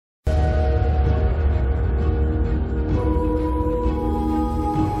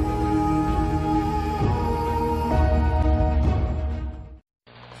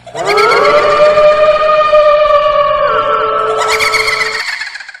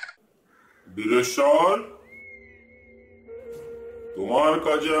বীরেশ্বর, তোমার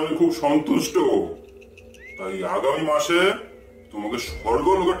কাজে আমি খুব সন্তুষ্ট, তাই আগামী মাসে তোমাকে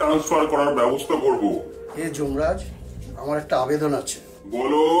স্বর্গলোকে ট্রান্সফার করার ব্যবস্থা করব। হে যমরাজ, আমার একটা আবেদন আছে।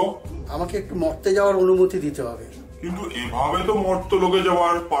 বলো। আমাকে একটু মর্তে যাওয়ার অনুমতি দিতে হবে। কিন্তু এভাবে তো মর্তলোকে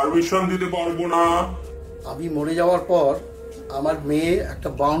যাওয়ার পারমিশন দিতে পারবো না। আমি মরে যাওয়ার পর আমার মেয়ে একটা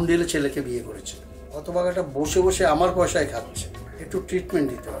বাউন্ডেলে ছেলেকে বিয়ে করেছে, অতবাগাটা বসে বসে আমার পয়সায় খাচ্ছে, একটু ট্রিটমেন্ট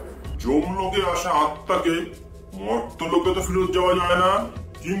দিতে হবে। যমলোকে আসা আত্মাকে মর্তলোকে তো ফেরত যাওয়া যায় না,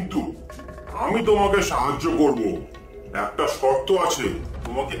 কিন্তু আমি তোমাকে সাহায্য করব। একটা শর্ত আছে,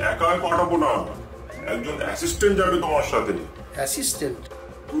 তোমাকে একাই পাঠাবো না, একজন অ্যাসিস্ট্যান্ট যাবে তোমার সাথে। অ্যাসিস্ট্যান্ট?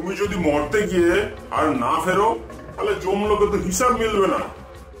 তুমি যদি মরতে গিয়ে আর না ফেরো, তাহলে যমলোকে তো হিসাব মিলবে না।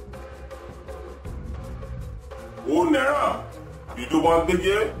 ও নেড়া পিঠো বাঁধতে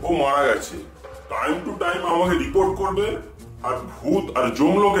গিয়ে ও মারা গেছে, টাইম টু টাইম আমাকে রিপোর্ট করবে, আর ভূত আর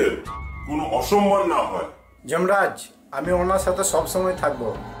যমলোকের কোনো অসম্মান না হয়। যমরাজ, আমি ওনার সাথে সবসময় থাকবো।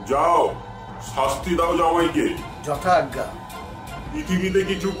 যাও, শাস্তি দাও জামাইকে। যথা আজ্ঞা। পৃথিবীতে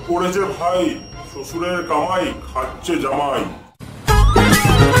কিছু পড়েছে ভাই, শ্বশুরের কামাই খাচ্ছে জামাই।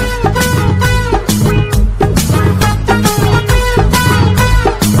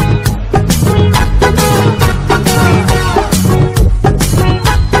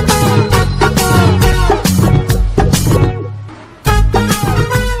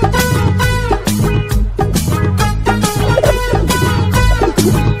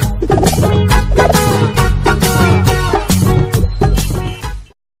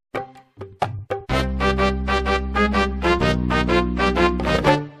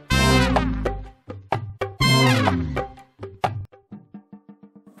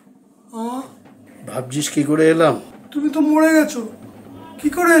 ভাবছিস কি করে এলাম? তুমি তো মরে গেছো, কি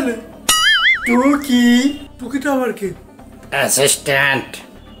করে এলে? টুকি? টুকিটা আবার কি? অ্যাসিস্ট্যান্ট।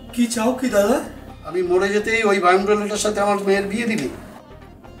 কি চাও কি দাদা? আমি মরে যেতেই ওই বায়ুমণ্ডলের সাথে আমার মেয়ের বিয়ে দিবি?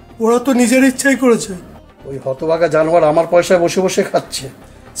 ওরা তো নিজের ইচ্ছাই করেছে। ওই হতভাগা জানোয়ার আমার পয়সায় বসে বসে খাচ্ছে।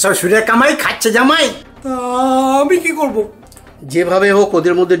 শ্বশুরের কামাই খাচ্ছে জামাই। তা আমি কি করব? যেভাবে হোক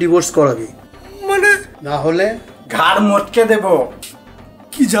ওদের মধ্যে ডিভোর্স করাবি। মানে? না হলে ঘাড় মটকে দেব।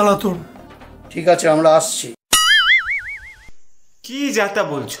 কি জ্বালাতন। ঠিক আছে, আমরা আসছি। কি যাতা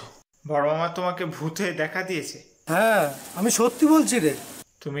বলছো? বড় মামা তোমাকে ভূতে দেখা দিয়েছে? হ্যাঁ, আমি সত্যি বলছি রে।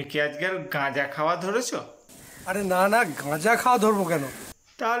 তুমি কি আজকাল গাঁজা খাওয়া ধরেছো? আরে না না, গাঁজা খাওয়া ধরবো কেন?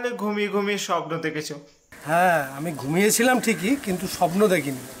 তাহলে ঘুমিয়ে ঘুমিয়ে স্বপ্ন দেখেছো? হ্যাঁ, আমি ঘুমিয়েছিলাম ঠিকই, কিন্তু স্বপ্ন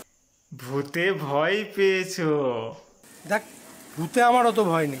দেখিনি। ভূতে ভয় পেয়েছো? দেখ, ভূতে আমার অত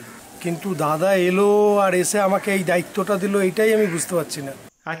ভয় নেই, কিন্তু দাদা এলো আর এসে আমাকে এই দায়িত্বটা দিল, এটাই আমি বুঝতে পারছি না।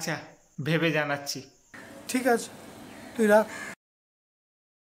 আচ্ছা, ভেবে জানাচ্ছি। ঠিক আছে, তুই রাখ।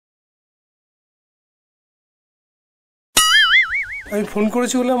 আমি ফোন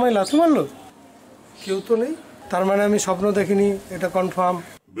করেছি বলে আমায় লাথি মারলো? কেউ তো নেই, তার মানে আমি স্বপ্ন দেখিনি, এটা কনফার্ম।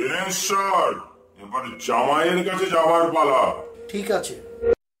 বীরেশ্বর, এবার জামাইয়ের কাছে যাওয়ার পালা। ঠিক আছে।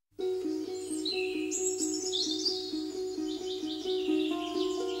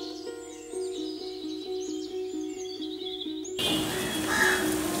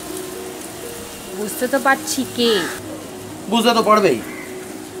 বুঝতে তো পারছি কে। বুঝতে তো পারবেই,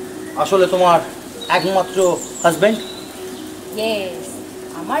 আসলে তোমার একমাত্র হাজবেন্ড। ইয়েস,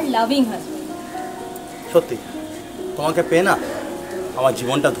 আমার লাভিং হাজবেন্ড। সত্যি তোমাকে পেয়ে না আমার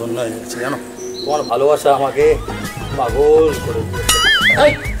জীবনটা ধন্য হয়ে গেছে, জানো। তোমার ভালোবাসা আমাকে পাগল করে দিয়েছে।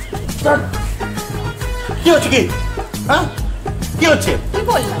 কি হচ্ছে কি? হ্যাঁ, কি হচ্ছে? কি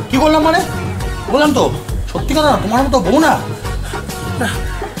বললাম? কি বললাম মানে? বললাম তো সত্যি কথা, তোমার মতো বউ না।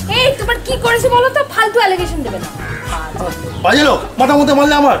 এই তোমার কি করেছে বলো তো, ফালতু অ্যালিগেশন দেবে না। বাজে লোক, মাথা মধ্যে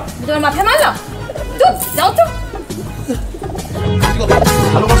মারলে আমার। তোমার মাথায় মারলাম? চুপ যাও তো।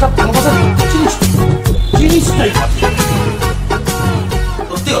 ভালোবাসা ভালোবাসা জিনিসটাই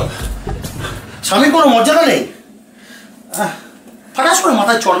সত্যি, স্বামীর কোনো মর্যাদা নেই। ফাটাস করে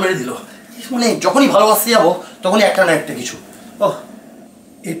মাথায় চড় মেরে দিল, মানে যখনই ভালোবাসতে যাবো তখনই একটা না একটা কিছু। ও,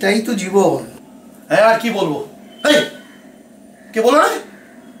 এটাই তো জীবন। হ্যাঁ, আর কি বলবো? এই কে বলো না?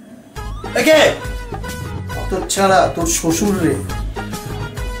 কে? অত ছাড়া তোর শ্বশুর রে।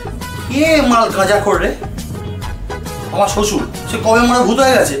 কে মাল গাঁজা করে? আমার শ্বশুর, সে কবে মনে ভূত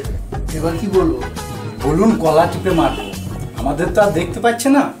হয়ে গেছে। এবার কি বলবো? বলুন গলা টিপে মারবো, আমাদের তো আর দেখতে পাচ্ছে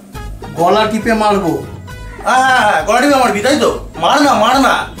না। গলা টিপে মারবো? হ্যাঁ, গলা টিপে মারবি, তাই তো? মার না, মার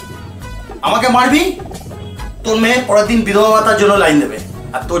না, আমাকে মারবি। তোর মেয়ে পরের দিন বিধবা ভাতার জন্য লাইন দেবে,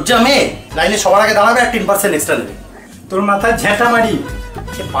 আর তোর যা মেয়ে লাইনে সবার আগে দাঁড়াবে আর 10% এক্সট্রা নেবে। তোর মাথায় ঝেঁটা মারি,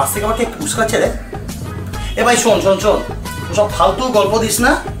 সে পাশ থেকে আমাকে উস্কাচ্ছে রে। এ ভাই শোন শোন শোন, সব ফালতু গল্প দিস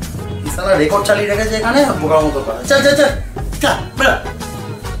না, ইসারা রেকর্ড চালিয়ে রেখেছে এখানে বোকার মতো করা। চল চল চল, বেড়া।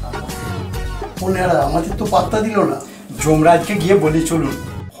 ওনারা আমাদের তো পাত্তা দিল না। যমরাজকে গিয়ে বলি চলুন।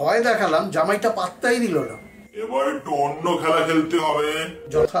 ভয় দেখালাম, জামাইটা পাত্তাই দিল না। এবার একটু অন্য খেলা খেলতে হবে।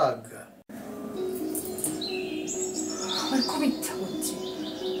 যথা আজ্ঞা। আমার খুব ইচ্ছা করছে।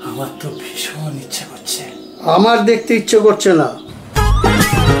 আমার তো ভীষণ ইচ্ছে করছে। আমার দেখতে ইচ্ছে করছে না।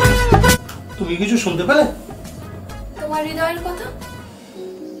 তুমি কিছু শুনতে পেলে? তোমার হৃদয়ের কথা।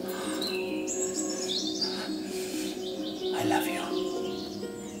 I love you.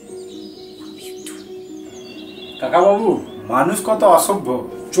 কাকা বাবু, মানুষ কত অসভ্য,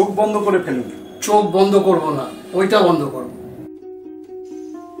 চোখ বন্ধ করে ফেলুন। চোখ বন্ধ করব না, ওইটা বন্ধ করব।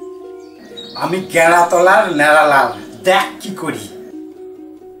 আমি গেঁড়া তলার নেড়ালাম, দেখ কি করি।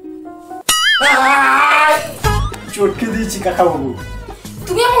 চটকে দিয়েছি কাকা বাবু।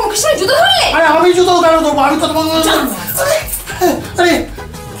 তুমি আমার মুখের সামনে জুতো ধরলে? আরে আমি জুতো কেন ধরবো? আমি তো তোমার আরে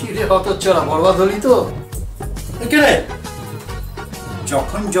কি রে হতচ্ছাড়া, বরবাদ হলি তো। কে রে?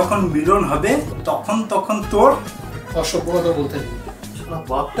 যখন যখন মিলন হবে তখন তখন তোর অসভ্য কথা বলতে নেই।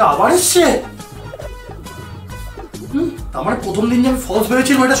 বাপটা আবার এসছে। আমার প্রথম দিন যে আমি ফলস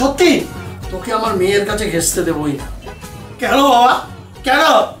ভেবেছিলাম এটা সত্যি। তোকে আমার মেয়ের কাছে ঘেঁচতে দেবই না। কেন বাবা, কেন?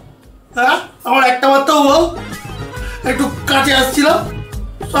 হ্যাঁ, আমার একটা মাত্র বল। একটু কাছে আসছিলাম,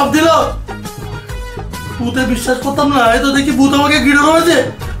 সব দিল। ভূতে বিশ্বাস করতাম না, এই তো দেখি ভূত আমাকে ঘিরে রয়েছে।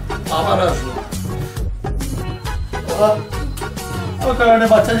 আবার আসবো। ওর কারণে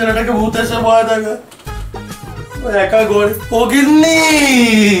বাচ্চা ছেলেটাকে ভূত এসে ভয় থাকে। একা ঘরে ও গিন্নি।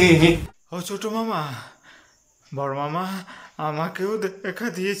 ও ছোট মামা, বড় মামা আমাকেও দেখা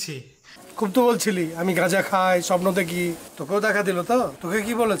দিয়েছে। খুব তো বলছিলি আমি গাঁজা খাই, স্বপ্ন দেখি, তোকেও দেখা দিল তো? তোকে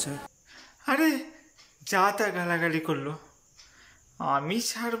কি বলেছে? আরে যা তা গালাগালি করলো, আমি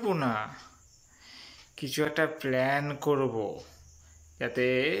ছাড়বো না। কিছু একটা প্ল্যান করব যাতে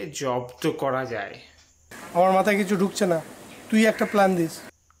জব্দ করা যায়। আমার মাথায় কিছু ঢুকছে না, তুই একটা প্ল্যান দিস।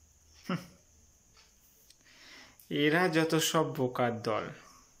 এরা যত সব বোকার দল,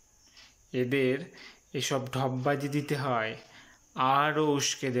 এদের এসব ঢপবাজি দিতে হয় আরও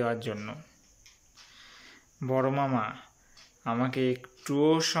উস্কে দেওয়ার জন্য। বড় মামা আমাকে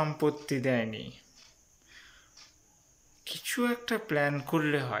একটুও সম্পত্তি দেয়নি। কিছু একটা প্ল্যান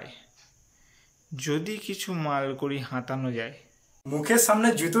করলে হয়, যদি কিছু মাল করি হাতানো যায়। মুখের সামনে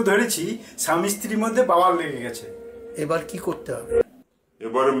জুতো ধরেছি, স্বামী স্ত্রীর মধ্যে বাবার লেগে গেছে। এবার কি করতে হবে?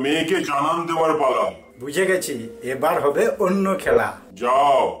 এবার মেয়েকে জানান দেওয়ার পালা। বুঝে গেছি, এবার হবে অন্য খেলা।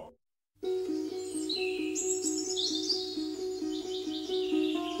 যাও।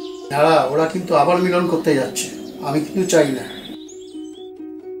 দাঁড়া, ওরা কিন্তু আবার মিলন করতে যাচ্ছে, আমি কিন্তু চাই না।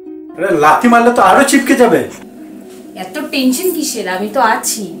 আরে লাথি মারলে তো আরো চিপকে যাবে। এত টেনশন কিসের, আমি তো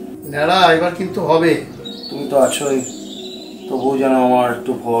আছি। দাঁড়া, এবার কিন্তু হবে। তুমি তো আছোই, তবুও যেন আমার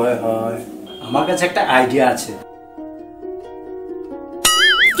একটু ভয় হয়। আমার কাছে একটা আইডিয়া আছে।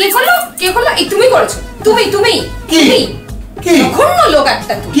 কে করলো? কে করলো? এই তুমি করেছো? তুমি তুমি কি? কি? জঘন্য লোক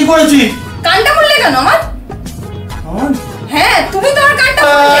একটা তুমি। কি করেছি? কানটা করলে কেন আমার? হ্যাঁ, তুমি তো আমার কানটা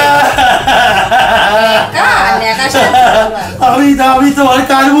করলে। আমি তোমার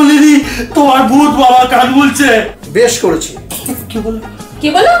কান বলিনি, তোমার ভূত বাবা কান বলছে। বেশ করেছি। কি বললো? কি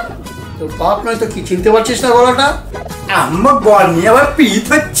বলো? তোর বাপ নয় তো কি, চিনতে পারছিস না গলাটা? আমার বল নিয়ে আবার পিট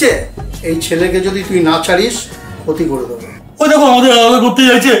হচ্ছে। এই ছেলেকে যদি তুই না ছাড়িস, ক্ষতি করে দেবো। ও দেখো আমাদের আলাদা করতে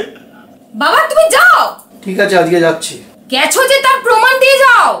যাচ্ছে। বাবা তুমি যাও। ঠিক আছে, আজকে যাচ্ছি। গেছো যে তার প্রমাণ দিয়ে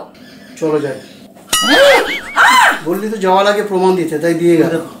যাও। চলো যাই। বললি তো যাওয়ার আগে প্রমাণ দিতে, তাই দিয়ে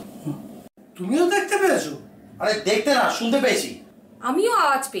গেল। তুমিও দেখতে পেয়েছো? আরে দেখতে না, শুনতে পেয়েছি। আমিও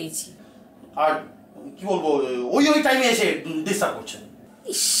আওয়াজ পেয়েছি। আর কি বলবো, ওই টাইমে এসে ডিস্টার্ব করছে।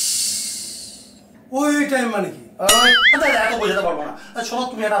 ওই টাইম মানে কি? এত বোঝাতে পারবো না। শোনো,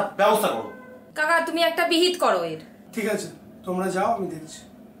 তুমি একটা ব্যবস্থা করো। কাকা তুমি একটা বিহিত করো এর। ঠিক আছে, তোমরা যাও, আমি দেখছি।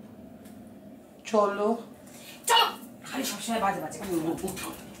 চলো চলো, খালি সবসময় বাজে বাজে।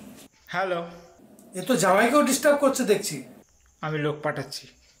 হ্যালো, এ তো জামাইকেও ডিস্টার্ব করছে দেখছি। আমি লোক পাঠাচ্ছি।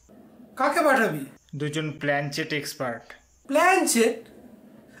 কাকে পাঠাবি? দুজন প্ল্যানচেট এক্সপার্ট। প্ল্যানচেট?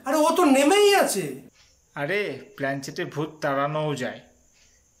 আরে ও তো নেমেই আছে। আরে প্ল্যানচেটে ভূত তাড়ানোও যায়,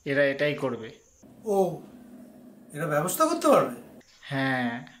 এরা এটাই করবে। ও, এরা ব্যবস্থা করতে পারবে?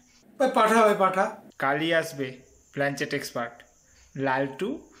 হ্যাঁ, পাঠা ভাই, পাঠা। কালই আসবে প্ল্যানচেট এক্সপার্ট, লালটু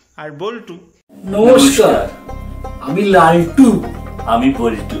আর বল্টু। নমস্কার, আমি লালটু। আমি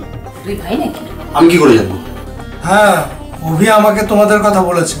বল্টু। তুই ভাই নাকি? আমি কি করে জানবো? হ্যাঁ, অভি আমাকে তোমাদের কথা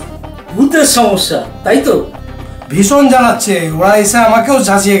বলেছে। ভূতের সমস্যা, তাই তো? ভীষণ জানাচ্ছে, ওরা এসে আমাকেও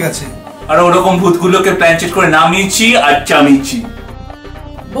ঝাঁচিয়ে গেছে। আর ওরকম ভূতগুলোকে প্ল্যানচেট করে নামিয়েছি আর চামিয়েছি।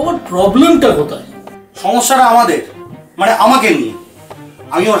 বাবার প্রবলেমটা কোথায়? সমস্যাটা আমাদের, মানে আমাকে নিয়ে।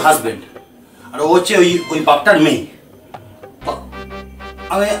 আমি ওর হাজবেন্ড, আর ও হচ্ছে ওই বাপটার মেয়ে।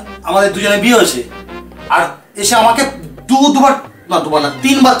 আমাদের দুজনে বিয়ে হয়েছে আর এসে আমাকে দুবার না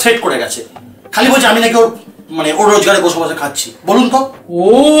 3বার থ্রেট করে গেছে, খালি বলছে আমি নাকি ওর রোজগারে বসে বসে খাচ্ছি। বলুন তো। ও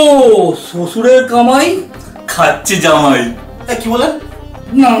শ্বশুরের কামাই খাচ্ছে জামাই। কি বলেন?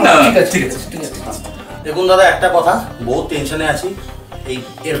 না ঠিক আছে। দেখুন দাদা, একটা কথা, বহুত টেনশনে আছি,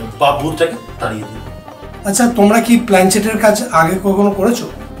 এর বাবুটাকে তাড়িয়ে দিন। আচ্ছা, তোমরা কি প্ল্যানচেটের কাজ আগে কখনো করেছো?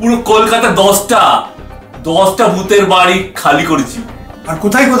 পুরো কলকাতা 10টা ভূতের বাড়ি খালি করেছি। আর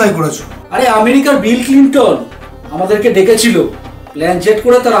কোথায় কোথায় করেছো? আরে আমেরিকার বিল ক্লিনটন আমাদেরকে ডেকেছিল, প্ল্যানচেট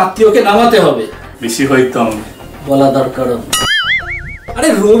করে তার আত্মীয়কে নামাতে হবে। বেশি হইতাম বলা দরকার। আরে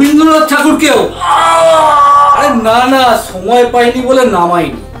রবীন্দ্রনাথ ঠাকুরকেও। আরে না সময় পাইনি বলে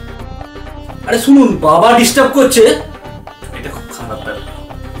নামাইনি। আরে শুনুন, বাবা ডিস্টার্ব করছে। এটা খুব খারাপ ব্যাপার।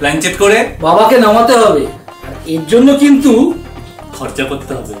 প্ল্যানচেট করে বাবাকে নামাতে হবে, আর এর জন্য কিন্তু খরচা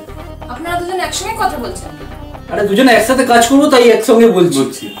করতে হবে। আপনারা দুজন একসঙ্গে কথা বলছেন? আরে দুজনে একসাথে কাজ করবো তাই একসঙ্গে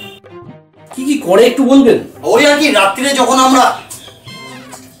বলছি। কি করে একটু বলবেন? ওই আর কি, রাত্রিরে যখন আমরা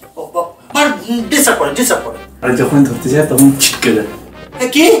ডিস্টার্ব করে আর যখন ধরতে যায় তখন ছিটকে যায়।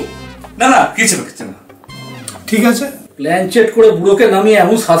 কি? না কিছু না। ঠিক আছে, প্ল্যানচেট করে বুড়োকে নামিয়ে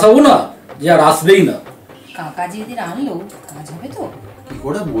এমন শাসাবো না যে আর আসবেই না। কাকা যেদিন আনলো কাজ হবে তো? কি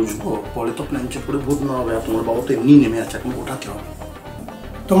করে বুঝবো? পরে তো প্ল্যানচেট করে ভূত না হবে, আর তোমার বাবা তো এমনি নেমে আছে, এখন ওঠাতে হবে।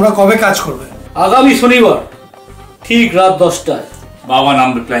 তোমরা কবে কাজ করবে? আগামী শনিবার ঠিক রাত 10টায় বাবা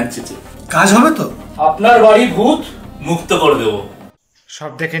নামবে প্ল্যানচেটে। কাজ হবে তো? আপনার বাড়ি ভূত মুক্ত করে দেবো।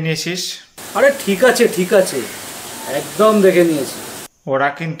 সব দেখে নিয়েছিস? আরে ঠিক আছে, একদম দেখে নিয়েছি। ওরা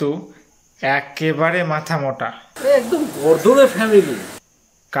কিন্তু একেবারে মাথা মোটা, একদম গর্দবে ফ্যামিলি।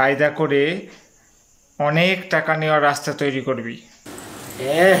 কায়দা করে অনেক টাকা নেওয়ার রাস্তা তৈরি করবি।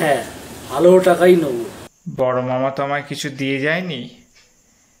 হ্যাঁ, ভালো টাকাই নেব। বড় মামা তো আমায় কিছু দিয়ে যায়নি,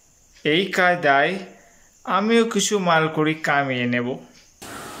 এই কায়দায় আমিও কিছু মাল করি কামিয়ে নেব।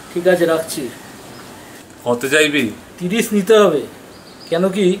 ঠিক আছে, রাখছি। কত চাইবি? 30 নিতে হবে। কেন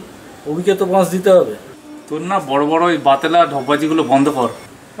কি অভিকে তো 5 দিতে হবে। তোর না বড় ওই বাতেলা ঢপবাজিগুলো বন্ধ কর।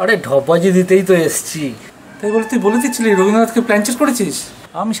 আরে ঢপবাজি দিতেই তো এসছি। তাই বলে তুই বলে দিচ্ছিলি রবীন্দ্রনাথকে প্ল্যানচেট করেছিস?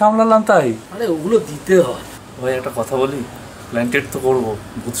 আমি সামলালাম তাই। আরে ওগুলো দিতে হয়। ভাই একটা কথা বলি, প্ল্যানচেট তো করবো,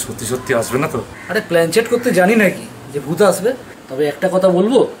 ভূত সত্যি আসবে না তো? আরে প্ল্যানচেট করতে জানি নাকি যে ভূত আসবে? তবে একটা কথা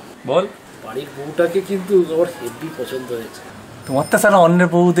বলবো। বল। বাড়ির বউটাকে কিন্তু আমার হেভি পছন্দ হয়েছে। তোমার তো সারা অন্যের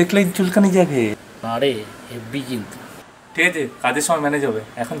বউ দেখলেই চুলকানি জাগে। আরে হেভি কিন্তু। ঠিক আছে, কাজের সময় ম্যানেজ হবে,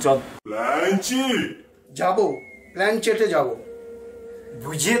 এখন চল। যাবো, প্ল্যানচেটে যাবো।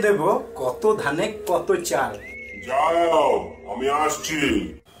 বুঝিয়ে দেব কত ধানে কত চাল। যাও, আমি আসছি।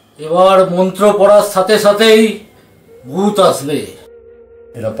 এবার মন্ত্র পড়ার সাথে সাথেই ভূত আসবে।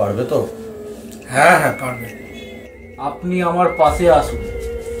 এরা পারবে তো? হ্যাঁ পারবে। আপনি আমার পাশে আসুন।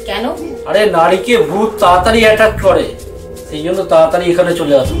 কেন? আরে নারীকে ভূত তাড়াতাড়ি অ্যাটাক করে, সেই জন্য তাড়াতাড়ি এখানে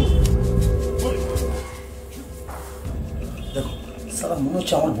চলে আসুন। দেখো সারা মনে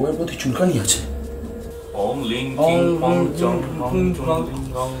হচ্ছে আমার বউয়ের প্রতি চুলকানি আছে। ওম লিং কিং পং চং পং চং লিং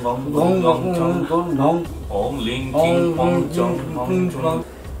গং গং গং গং চং ঢং। ওম লিং কিং পং চং পং চং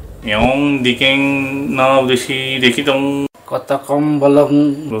ইয়ং দিকেং না বেশি দেখিতং কথা কম বলং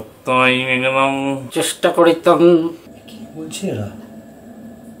রত্তই মেগলং চেষ্টা করিতং। কি বলছে এরা?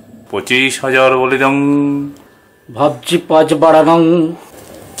 25,000 বলিতং ভাবছি 5 বাড়ানং।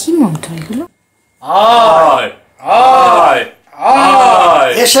 কি মন্ত্র এগুলো? আয় আয়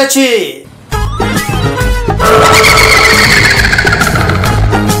আয় এসেছি।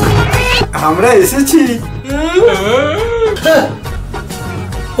 আমরা এসেছি।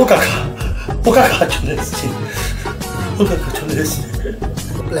 ও কাকা চলে এসেছি।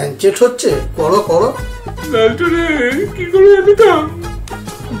 প্ল্যানচেট হচ্ছে, করো। কি করে জানিতাম?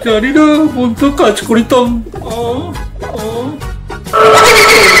 জানি না, বলতো কাজ করিতাম।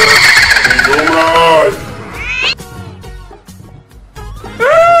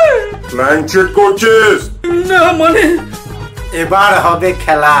 প্ল্যানচেট করছিস? না মানে এবার হবে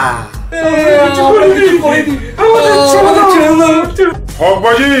খেলা।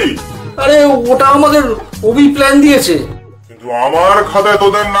 হকবাজি। আরে ওটা আমাদের অভি প্ল্যান দিয়েছে। কিন্তু আমার খাতায়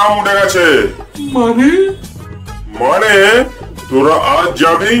তোদের নাম উঠে গেছে। মানে তোরা আজ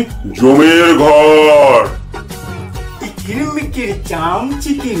যাবি জমির ঘর। কিরমিকির চাম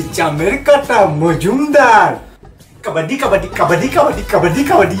চিকির চামের কাটা মজুমদার। কাবাডি কাবাডি কাবাডি কাবাডি কাবাডি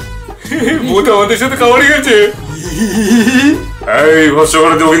কাবাডি। ভূত আমাদের সাথে কাবাডি গেছে। এই ভস্য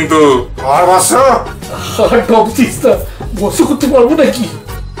করে দেবো কিন্তু। আর বাসা টপচিস না, বসে করতে পারবো নাকি?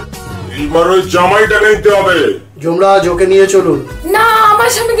 এইবার ওই জামাইটাকে নিতে হবে। যমরাজ, ওকে নিয়ে চলুন। না, আমার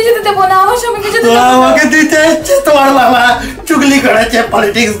স্বামীকে যেতে দেবো না, আমার স্বামীকে যেতে দেবো না। আমাকে দিতে ইচ্ছে, তোমার বাবা চুগলি করেছে,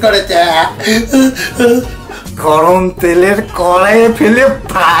 পলিটিক্স করেছে। গরম তেলের কড়াইয়ে ফেলে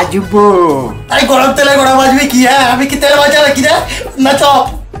ভাজবো। তাই গরম তেলে গোড়া ভাজবি কি? হ্যাঁ আমি কি তেল ভাজা নাকি রে? না চপ।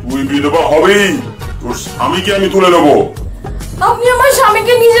 তুই বিধবা হবেই, তোর স্বামীকে আমি তুলে নেবো। আপনি আমার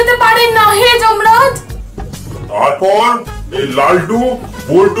স্বামীকে নিয়ে যেতে পারেন না হে যমরাজ। তারপর এই লালটু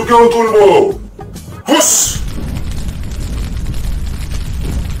বল্টুকেও তুলবো। হুস।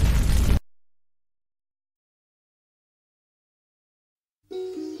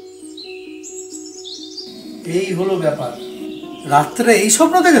 এই হলো ব্যাপার। রাত্রে এই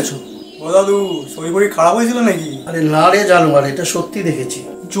স্বপ্ন দেখেছো? ও দাদু শরীর বড়ি খারাপ হয়েছিল নাকি? আরে না রে জানোয়ার, এটা সত্যি দেখেছি।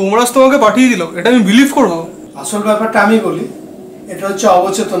 যমরাজ তোমাকে পাঠিয়ে দিল, এটা আমি বিলিভ করবো? আসল ব্যাপারটা আমি বলি, এটা হচ্ছে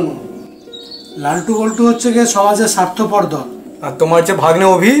অবচেতন মন। লালটু বল্টু হচ্ছে গিয়ে সমাজের স্বার্থপর দল। আর তোমার যে ভাগ্নে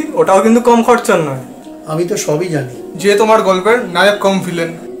অভি, ওটাও কিন্তু কম খরচার নয়। আমি তো সবই জানি। যে তোমার গল্পের নায়ক কম ভিলেন,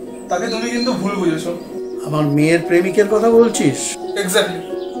 তাকে তুমি কিন্তু ভুল বুঝেছো। আমার মেয়ের প্রেমিকের কথা বলছিস? এক্স্যাক্টলি।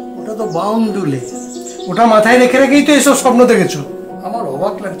 ওটা তো বাউন্ডুলে। ওটা মাথায় রেখে রেখেই তো এসব স্বপ্ন দেখেছো। আমার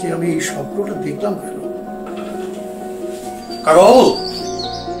অবাক লাগছে, আমি এই স্বপ্নটা দেখলাম কেন? কাকাবাবু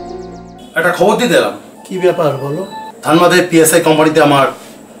একটা খবর দিতে এলাম। কি ব্যাপার বলো? ধানবাদের পিএসআই কোম্পানিতে আমার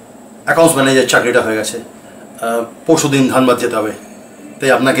অ্যাকাউন্টস ম্যানেজার চাকরিটা হয়ে গেছে। পরশু দিন ধানবাদ যেতে হবে, তাই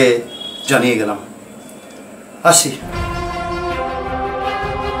আপনাকে জানিয়ে গেলাম। আসি।